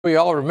We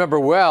all remember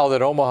well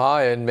that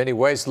Omaha in many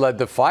ways led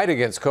the fight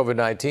against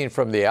COVID-19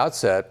 from the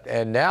outset,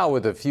 and now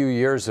with a few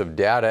years of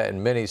data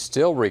and many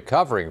still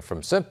recovering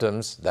from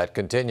symptoms, that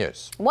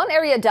continues. One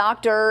area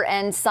doctor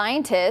and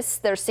scientists,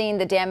 they're seeing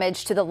the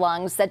damage to the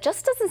lungs that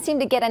just doesn't seem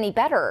to get any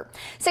better.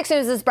 6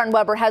 News' Brent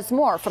Weber has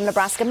more from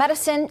Nebraska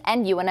Medicine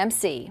and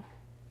UNMC.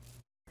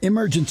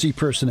 Emergency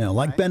personnel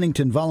like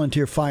Bennington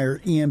Volunteer Fire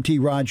EMT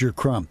Roger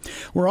Crum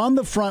were on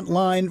the front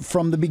line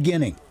from the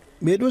beginning.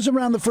 It was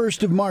around the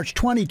 1st of March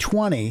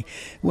 2020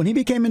 when he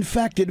became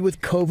infected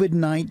with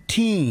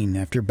COVID-19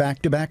 after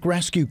back-to-back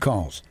rescue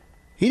calls.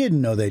 He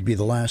didn't know they'd be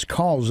the last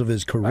calls of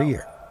his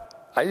career.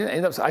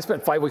 I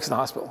spent 5 weeks in the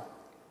hospital,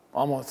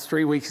 almost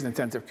 3 weeks in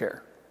intensive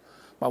care.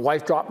 My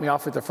wife dropped me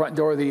off at the front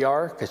door of the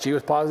ER because she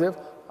was positive.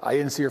 I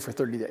didn't see her for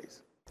 30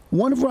 days.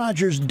 One of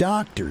Roger's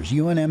doctors,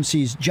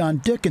 UNMC's John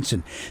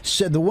Dickinson,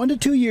 said the 1 to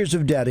 2 years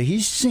of data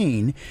he's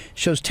seen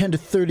shows 10 to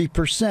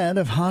 30%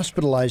 of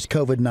hospitalized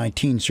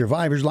COVID-19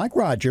 survivors like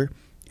Roger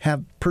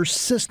have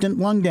persistent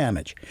lung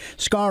damage,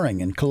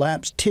 scarring and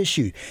collapsed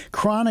tissue,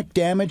 chronic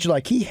damage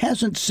like he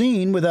hasn't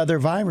seen with other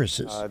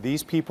viruses.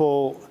 These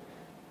people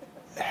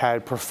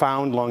had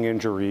profound lung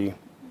injury,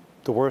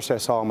 the worst I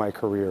saw in my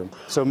career.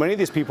 So many of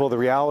these people, the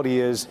reality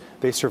is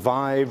they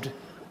survived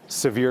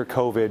severe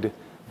COVID,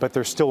 but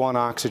they're still on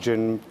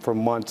oxygen for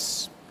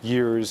months,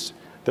 years.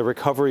 The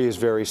recovery is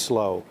very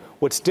slow.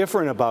 What's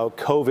different about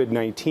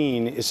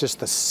COVID-19 is just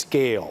the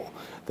scale,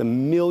 the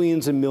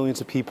millions and millions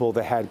of people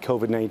that had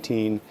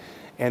COVID-19,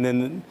 and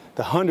then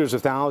the hundreds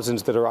of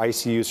thousands that are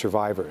ICU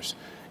survivors.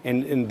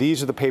 And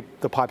these are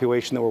the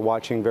population that we're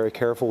watching very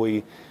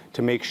carefully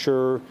to make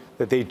sure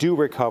that they do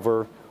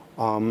recover,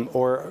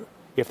 or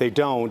if they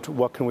don't,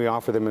 what can we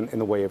offer them in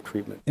the way of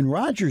treatment? In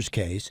Roger's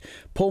case,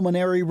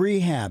 pulmonary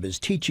rehab is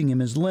teaching him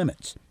his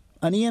limits.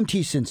 An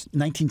EMT since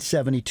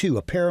 1972,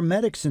 a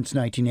paramedic since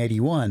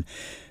 1981,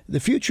 the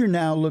future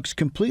now looks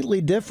completely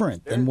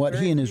different than what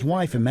he and his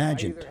wife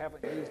imagined.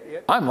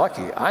 I'm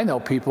lucky. I know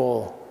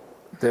people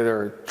that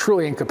are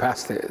truly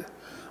incapacitated.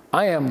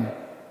 I am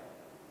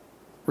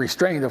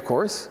restrained, of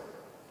course.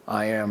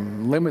 I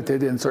am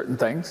limited in certain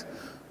things.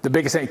 The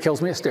biggest thing that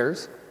kills me is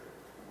stairs,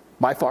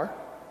 by far,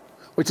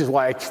 which is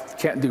why I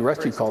can't do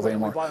rescue calls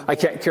anymore. I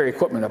can't carry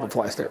equipment up a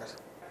flight of stairs.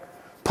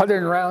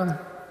 Puttering around,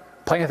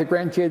 playing with the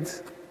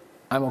grandkids,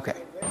 I'm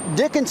okay.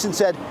 Dickinson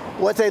said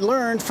what they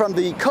learned from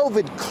the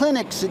COVID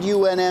clinics at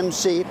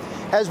UNMC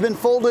has been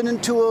folded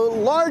into a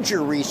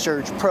larger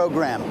research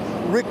program,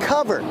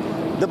 Recover.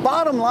 The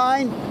bottom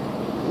line,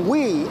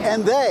 we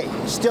and they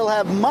still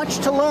have much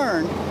to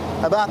learn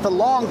about the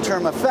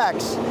long-term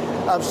effects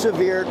of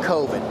severe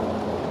COVID.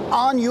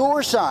 On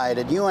your side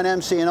at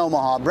UNMC in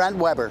Omaha, Brent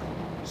Weber,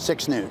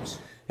 6 News.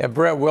 And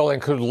Brent will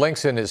include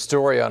links in his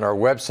story on our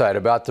website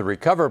about the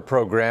Recover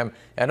program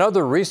and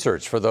other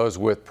research for those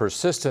with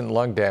persistent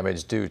lung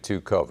damage due to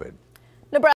COVID.